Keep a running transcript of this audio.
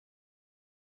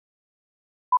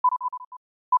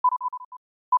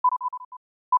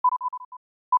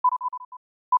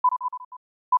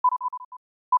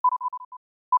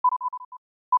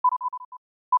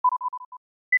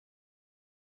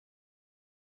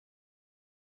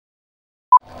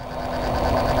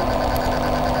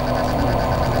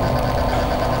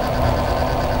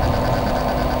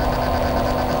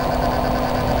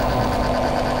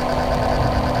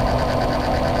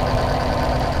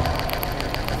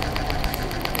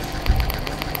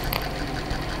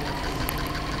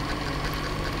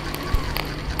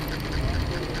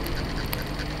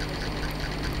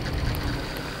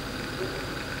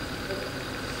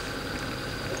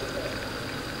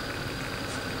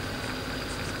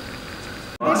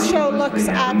This show looks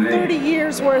at 30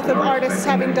 years worth of artists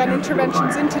having done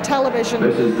interventions into television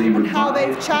and how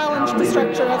they've challenged the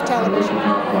structure of television.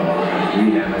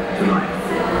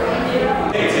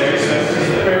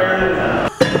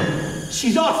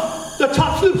 She's off! The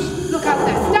top's loose! Look out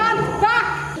there! Stand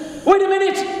back! Wait a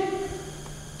minute!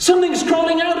 Something's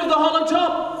crawling out of the hollow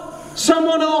top!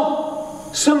 Someone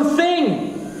or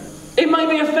something! It might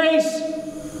be a face!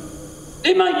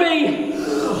 It might be!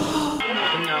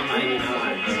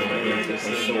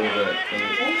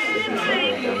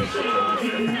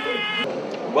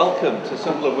 Welcome to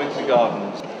Sunderland Winter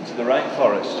Gardens, to the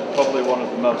rainforest, probably one of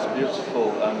the most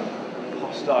beautiful and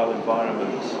hostile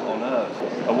environments on earth.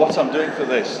 And what I'm doing for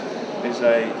this is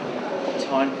a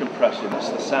time compression. It's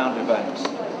the sound events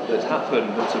that happen,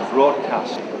 that are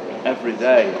broadcast every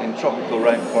day in tropical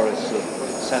rainforests of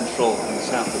Central and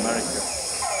South America.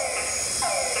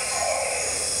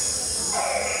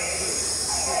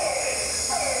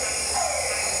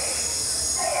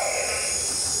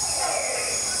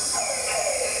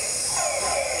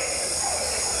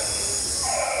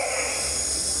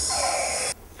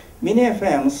 Mini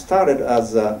FM started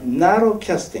as a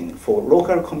narrowcasting for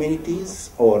local communities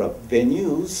or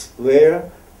venues where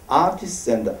artists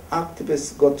and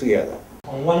activists got together.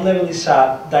 On one level is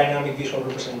a dynamic visual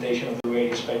representation of the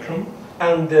radio spectrum,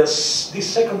 and this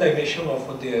second dimension of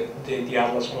what the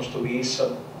Atlas wants to be is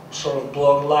a sort of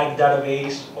blog-like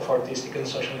database of artistic and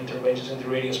social interventions in the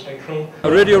radio spectrum. A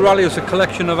radio rally is a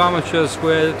collection of amateurs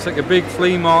where it's like a big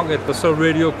flea market. They sell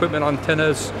radio equipment,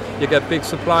 antennas. You get big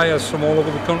suppliers from all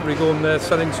over the country going there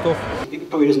selling stuff. He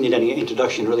probably doesn't need any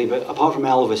introduction really, but apart from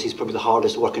Elvis, he's probably the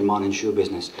hardest working man in show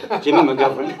business. Jimmy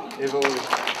McGovern.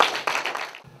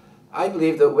 I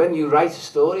believe that when you write a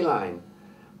storyline,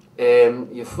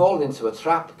 you fall into a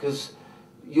trap, because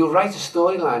you'll write a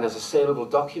storyline as a saleable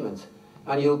document,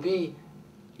 and you'll be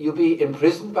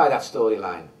imprisoned by that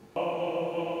storyline.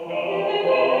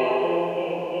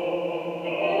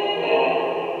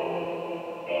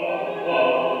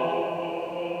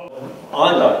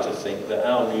 I like to think that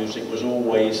our music was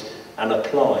always an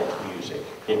applied music.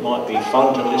 It might be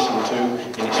fun to listen to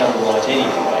in its own right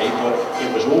anyway, but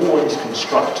it was always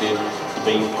constructed to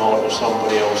be part of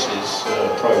somebody else's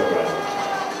programme.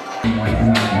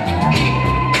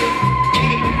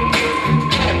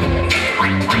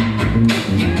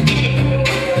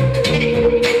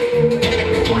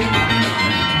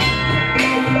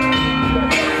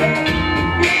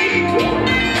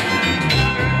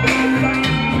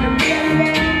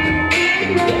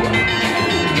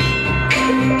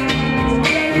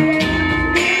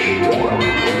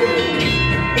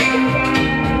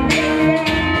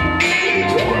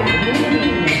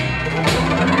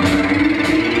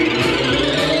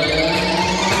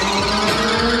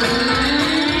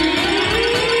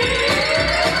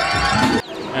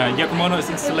 Yakumono's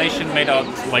installation made out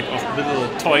of little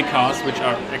toy cars, which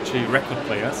are actually record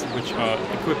players, which are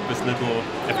equipped with little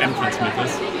FM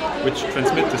transmitters, which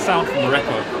transmit the sound from the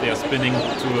record they are spinning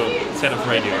to a set of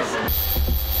radios.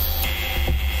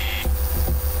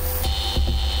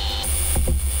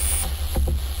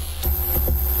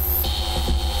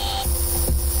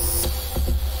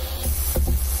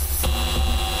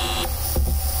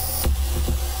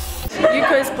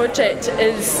 Yuko's project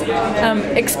is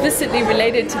explicitly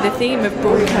related to the theme of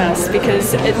broadcast,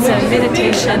 because it's a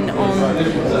meditation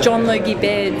on John Logie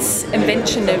Baird's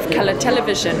invention of colour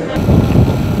television.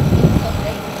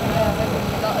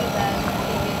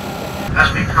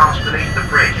 As we pass beneath the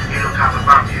bridge, if you look up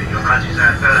above you, you'll notice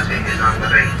our 30 is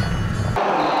underneath.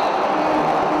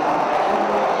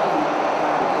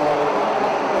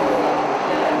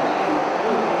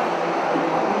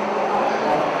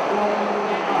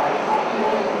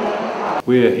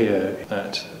 We're here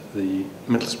at the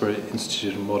Middlesbrough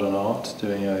Institute of Modern Art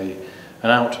doing an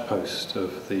outpost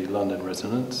of the London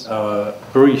Resonance. Our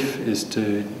brief is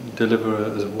to deliver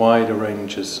as wide a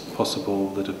range as possible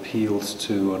that appeals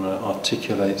to and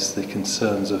articulates the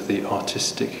concerns of the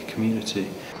artistic community.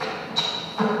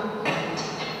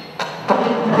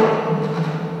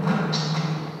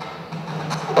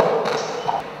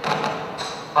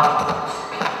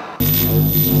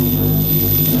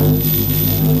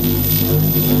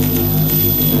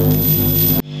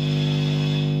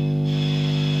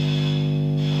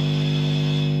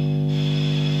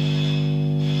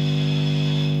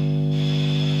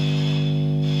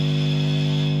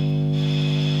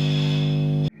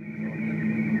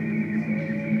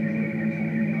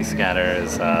 Scatter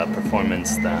is a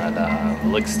performance that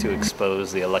looks to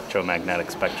expose the electromagnetic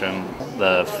spectrum.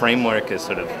 The framework is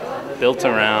sort of built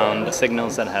around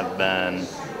signals that have been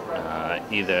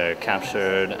either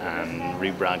captured and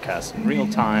rebroadcast in real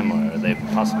time, or they've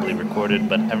possibly recorded,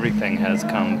 but everything has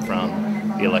come from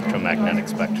the electromagnetic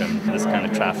spectrum. This kind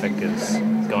of traffic is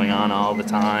going on all the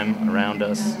time around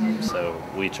us, so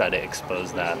we try to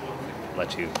expose that,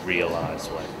 let you realize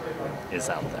what is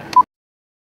out there.